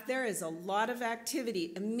fact, there is a lot of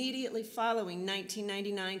activity immediately following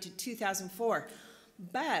 1999 to 2004.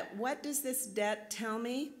 But what does this debt tell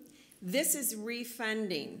me? This is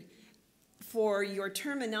refunding. For your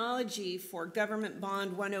terminology, for Government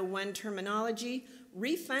Bond 101 terminology,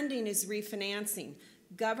 refunding is refinancing.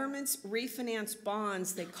 Governments refinance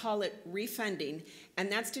bonds, they call it refunding,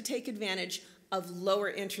 and that's to take advantage of lower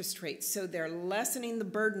interest rates. So they're lessening the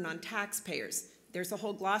burden on taxpayers. There's a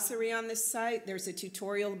whole glossary on this site. There's a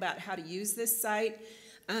tutorial about how to use this site.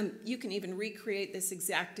 You can even recreate this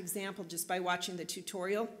exact example just by watching the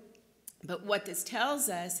tutorial. But what this tells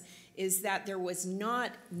us is that there was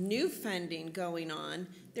not new funding going on,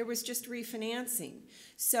 there was just refinancing.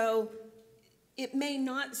 So it may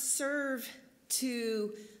not serve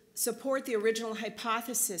to support the original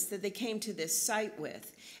hypothesis that they came to this site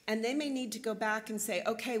with. And they may need to go back and say,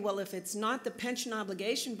 okay, well, if it's not the pension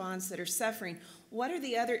obligation bonds that are suffering, what are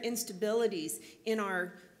the other instabilities in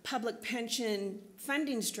our public pension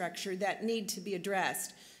funding structure that need to be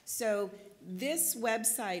addressed? So this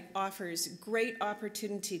website offers great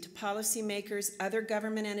opportunity to policymakers, other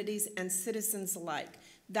government entities, and citizens alike.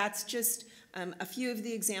 That's just a few of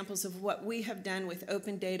the examples of what we have done with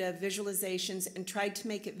open data visualizations and tried to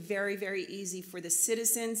make it very, very easy for the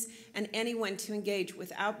citizens and anyone to engage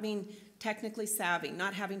without being technically savvy,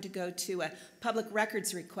 not having to go to a public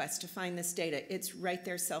records request to find this data. It's right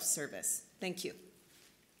there, self-service. Thank you.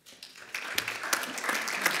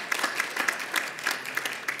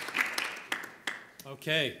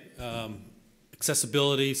 Okay,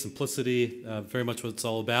 accessibility, simplicity, very much what it's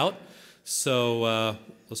all about. So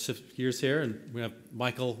let's shift gears here, and we have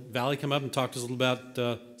Michael Valle come up and talk to us a little about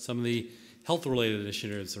some of the health-related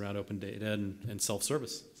initiatives around open data and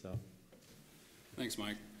self-service. So, thanks,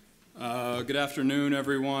 Mike. Good afternoon,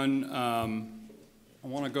 everyone. I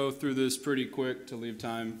want to go through this pretty quick to leave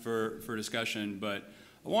time for discussion, but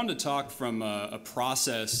I wanted to talk from a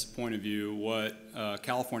process point of view what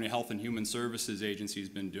California Health and Human Services Agency has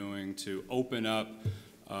been doing to open up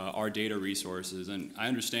our data resources. And I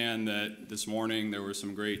understand that this morning there were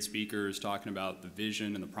some great speakers talking about the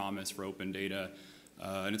vision and the promise for open data.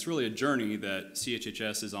 And it's really a journey that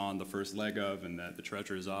CHHS is on the first leg of, and that the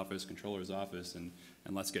Treasurer's Office, Controller's Office, and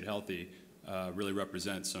Let's Get Healthy really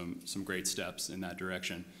represent some great steps in that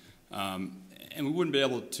direction. And we wouldn't be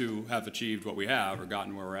able to have achieved what we have or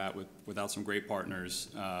gotten where we're at without some great partners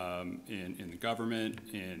in the government,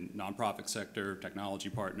 in nonprofit sector, technology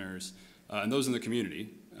partners, and those in the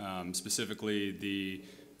community, specifically the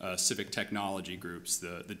civic technology groups,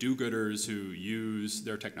 the do-gooders who use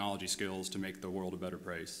their technology skills to make the world a better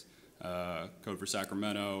place. Code for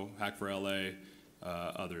Sacramento, Hack for LA,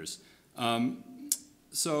 others.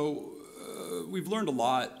 So we've learned a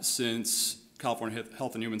lot since California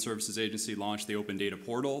Health and Human Services Agency launched the Open Data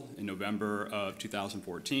Portal in November of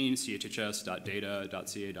 2014,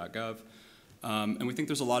 chhs.data.ca.gov. And we think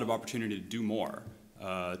there's a lot of opportunity to do more,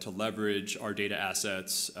 to leverage our data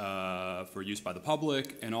assets for use by the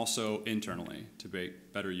public and also internally to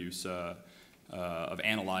make better use of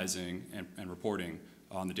analyzing and reporting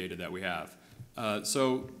on the data that we have.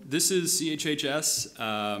 So this is CHHS,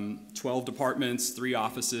 12 departments, 3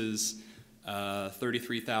 offices,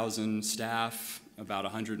 33,000 staff,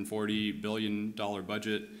 about $140 billion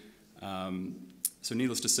budget. So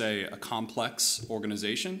needless to say, a complex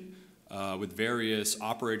organization with various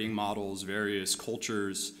operating models, various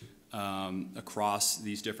cultures across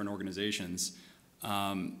these different organizations.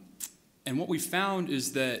 And what we found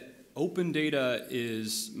is that open data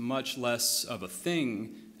is much less of a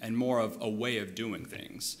thing and more of a way of doing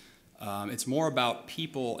things. It's more about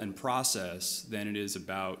people and process than it is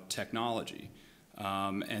about technology.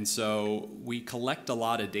 And so we collect a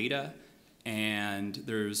lot of data, and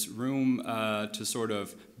there's room to sort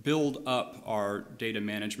of build up our data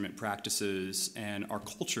management practices and our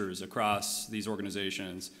cultures across these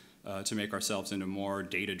organizations to make ourselves into more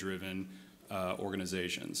data-driven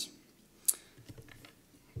organizations.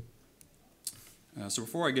 So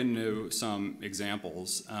before I get into some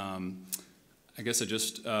examples, I guess I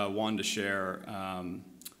just wanted to share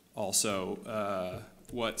also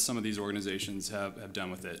what some of these organizations have done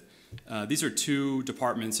with it. These are 2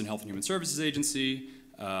 departments in Health and Human Services Agency,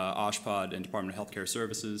 OSHPD and Department of Healthcare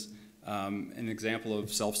Services. An example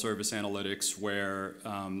of self-service analytics where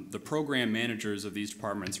the program managers of these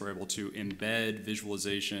departments were able to embed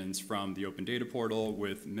visualizations from the Open Data Portal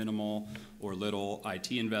with minimal or little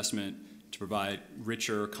IT investment to provide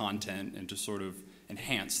richer content and to sort of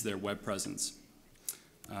enhance their web presence.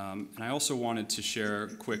 And I also wanted to share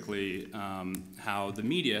quickly how the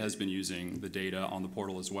media has been using the data on the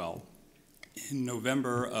portal as well. In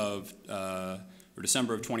December of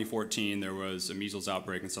 2014, there was a measles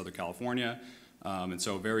outbreak in Southern California. And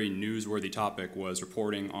so a very newsworthy topic was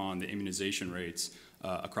reporting on the immunization rates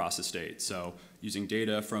across the state. So using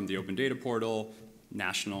data from the Open Data Portal,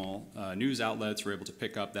 national news outlets were able to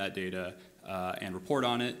pick up that data and report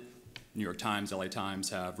on it. New York Times, LA Times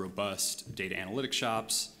have robust data analytics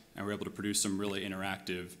shops, and we're able to produce some really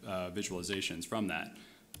interactive visualizations from that.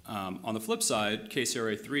 On the flip side,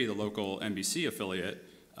 KCRA3, the local NBC affiliate,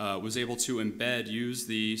 was able to use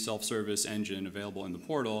the self-service engine available in the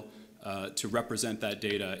portal to represent that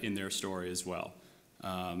data in their story as well.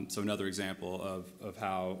 So another example of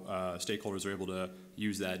how stakeholders are able to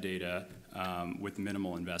use that data with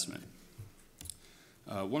minimal investment.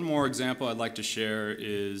 One more example I'd like to share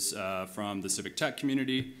is from the civic tech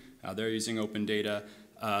community. They're using open data.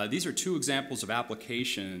 These are two examples of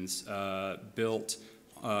applications built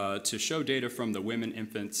to show data from the Women,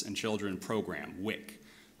 Infants, and Children program, WIC.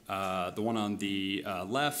 The one on the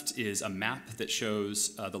left is a map that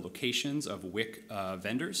shows the locations of WIC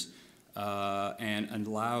vendors and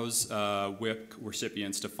allows WIC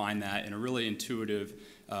recipients to find that in a really intuitive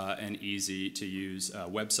and easy to use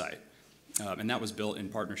website. And that was built in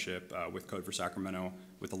partnership with Code for Sacramento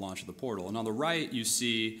with the launch of the portal. And on the right, you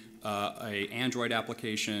see an Android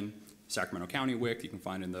application, Sacramento County WIC, you can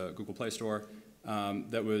find in the Google Play Store,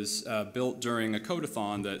 that was built during a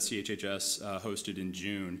code-a-thon that CHHS hosted in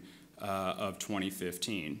June of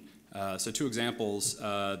 2015. So two examples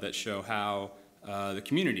that show how the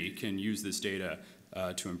community can use this data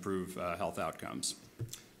to improve health outcomes.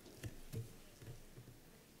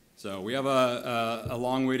 So we have a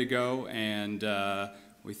long way to go, and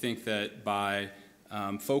we think that by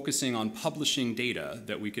focusing on publishing data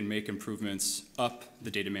that we can make improvements up the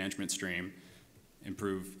data management stream,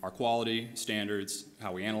 improve our quality, standards,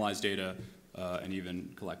 how we analyze data, and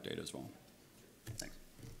even collect data as well. Thanks.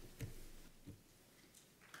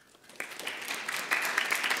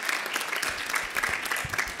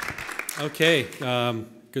 Okay,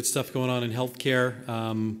 good stuff going on in healthcare.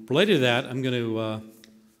 Related to that, I'm going to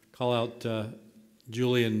call out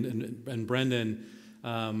Julie and Brendan.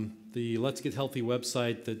 The Let's Get Healthy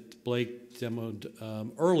website that Blake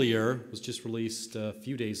demoed earlier was just released a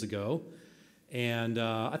few days ago. And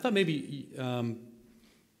I thought maybe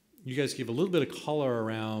you guys give a little bit of color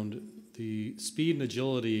around the speed and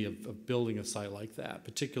agility of building a site like that,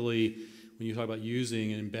 particularly when you talk about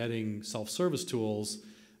using and embedding self-service tools,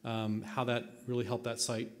 how that really helped that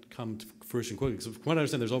site come to fruition quickly. Because from what I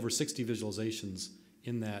understand, there's over 60 visualizations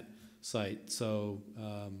in that site. So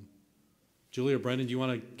Julie or Brendan, do you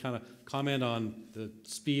want to kind of comment on the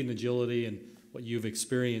speed and agility and what you've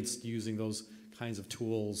experienced using those kinds of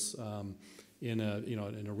tools in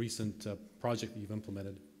a recent project that you've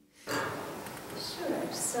implemented? Sure.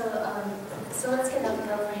 So Let's Get Healthy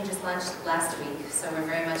California just launched last week. So we're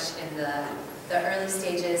very much in the early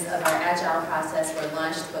stages of our agile process. We're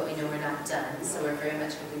launched, but we know we're not done. So we're very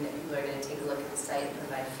much hoping that people are going to take a look at the site and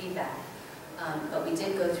provide feedback. But we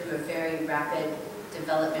did go through a very rapid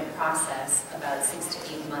development process, about 6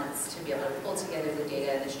 to 8 months, to be able to pull together the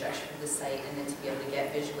data and the structure of the site, and then to be able to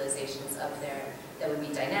get visualizations up there that would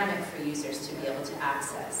be dynamic for users to be able to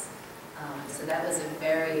access. So that was a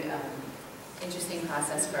very interesting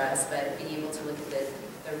process for us, but being able to look at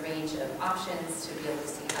the range of options to be able to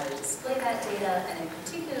see how to display that data, and in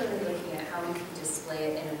particularly looking at how we can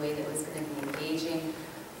display it in a way that was going to be engaging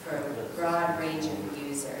for a broad range of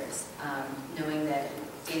users, knowing that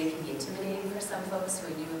data can be intimidating for some folks, so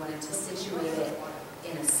we wanted to situate it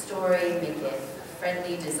in a story, make it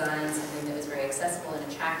friendly design, something that was very accessible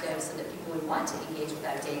and attractive so that people would want to engage with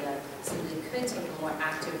that data, so that they could take a more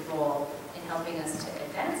active role in helping us to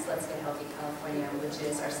advance Let's Get Healthy California, which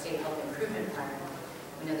is our state health improvement plan.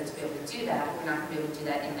 We know that to be able to do that, we're not going to be able to do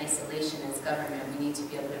that in isolation as government. We need to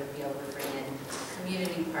be able to bring in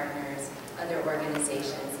community partners, other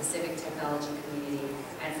organizations, the civic technology community,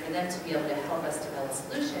 and for them to be able to help us develop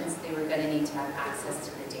solutions, they were going to need to have access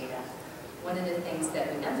to the data. One of the things that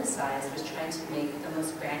we emphasized was trying to make the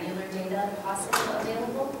most granular data possible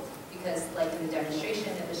available, because like in the demonstration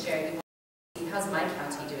that was shared, you want to see how's my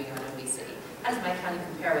county doing on obesity? How does my county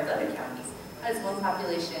compare with other counties? How does one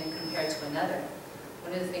population compare to another?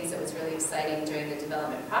 One of the things that was really exciting during the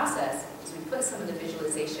development process is we put some of the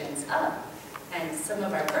visualizations up, and some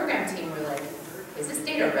of our program team were like, is this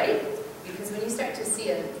data right? Because when you start to see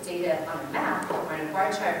data on a map or on a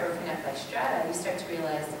bar chart broken up by strata, you start to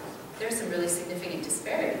realize there are some really significant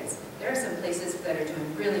disparities. There are some places that are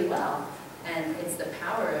doing really well, and it's the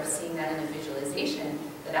power of seeing that in a visualization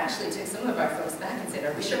that actually took some of our folks back and said,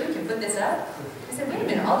 are we sure we can put this up? I said, wait a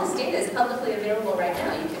minute, all this data is publicly available right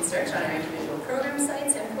now. You can search on our individual program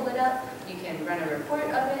sites and pull it up. You can run a report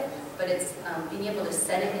of it, but it's being able to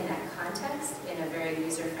set it in that context in a very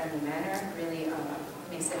user-friendly manner really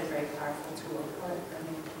makes it a very powerful tool.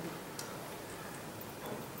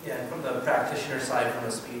 Yeah, and from the practitioner side, from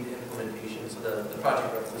the speed implementation, so the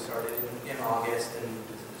project was started in August, and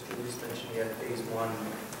as Julie's mentioned, we had phase 1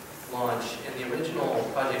 launch, and the original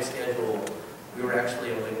project schedule we were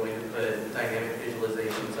actually only going to put dynamic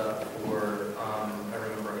visualizations up for, I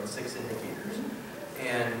remember, like 6 indicators.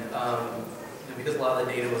 And because a lot of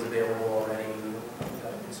the data was available already, we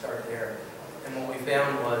could start there. And what we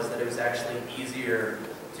found was that it was actually easier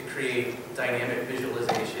to create dynamic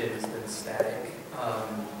visualizations than static,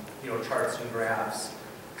 charts and graphs.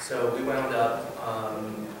 So we wound up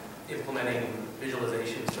implementing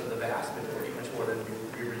visualizations for the vast majority, much more than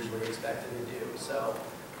we originally expected to do. So,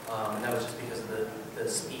 and that was just because of the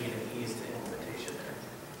speed and ease to implementation there.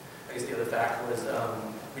 I guess the other factor was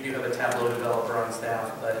we do have a Tableau developer on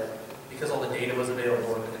staff, but because all the data was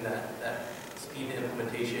available in that speed to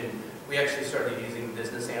implementation, we actually started using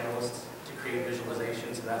business analysts to create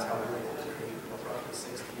visualizations, and that's how we were able to create roughly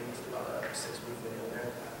 60 in about a 6-week window there.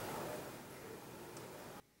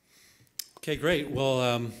 Okay, great. Well,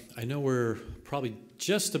 I know we're probably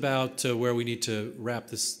just about where we need to wrap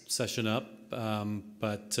this session up,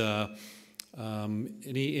 but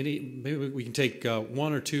maybe we can take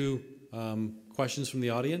 1 or 2 questions from the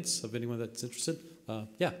audience of anyone that's interested.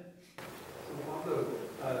 Yeah. So one of the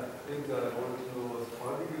things that I wanted to know was,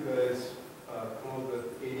 how did you guys come up with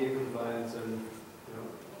ADA compliance and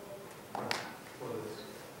for this?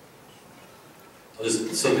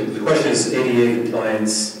 So the question is ADA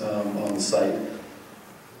compliance on the site.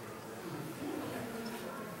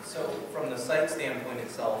 So from the site standpoint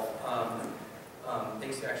itself,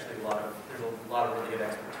 thanks to actually there's a lot of really good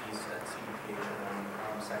expertise at CDPH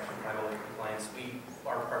around Section 508 compliance.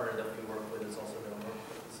 Our partner that we work with is also known as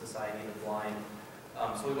the Society of the Blind.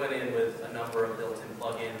 So we went in with a number of built-in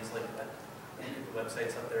plugins, like the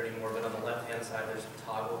website's up there anymore, but on the left-hand side there's some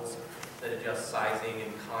toggles that adjust sizing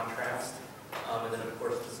and contrast. And then of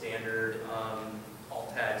course the standard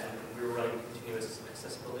alt tags, and we were running continuous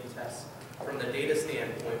accessibility tests. From the data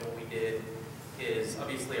standpoint, what we did is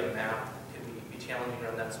obviously a map can be challenging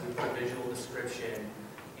around that, so we put a visual description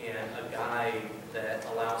and a guide that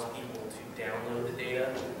allows people to download the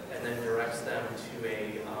data and then directs them to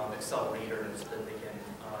a Excel reader so that they can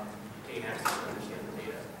gain access and understand the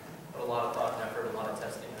data. But a lot of thought and effort, a lot of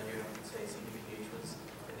testing. I do say CDPH was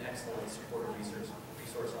an excellent supportive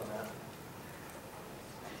resource on that.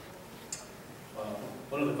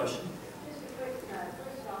 One other question? Just a quick,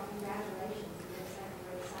 first of all, congratulations. It's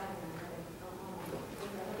very exciting. I'm going to go home and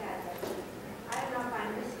take a look at it. I don't know if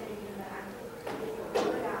I missed anything, but I'm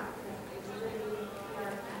put out the agility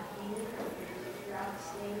PR campaign throughout the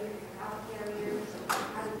state, health carriers.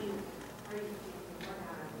 How do you work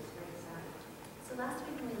out on this? Very exciting. So last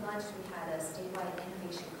week when we launched, we had a statewide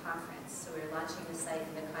innovation conference. So we're launching the site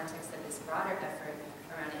in the context of this broader effort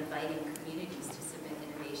around inviting communities to submit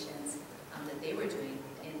innovations that they were doing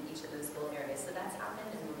in each of those goal areas. So that's happened,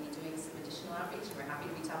 and we'll be doing some additional outreach, and we're happy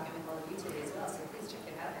to be talking with all of you today as well, so please check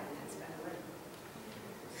it out and spread the word.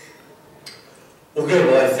 Okay,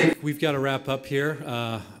 well, I think We've got to wrap up here.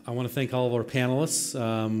 I want to thank all of our panelists.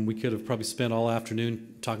 We could have probably spent all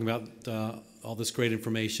afternoon talking about all this great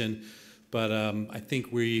information, but I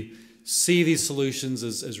think we see these solutions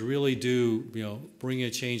as really do, bring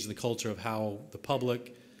a change in the culture of how the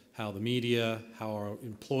public, how the media, how our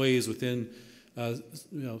employees within the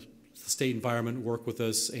state environment work with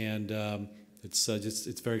us, and it's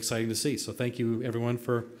very exciting to see. So thank you everyone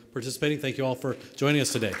for participating. Thank you all for joining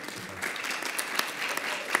us today.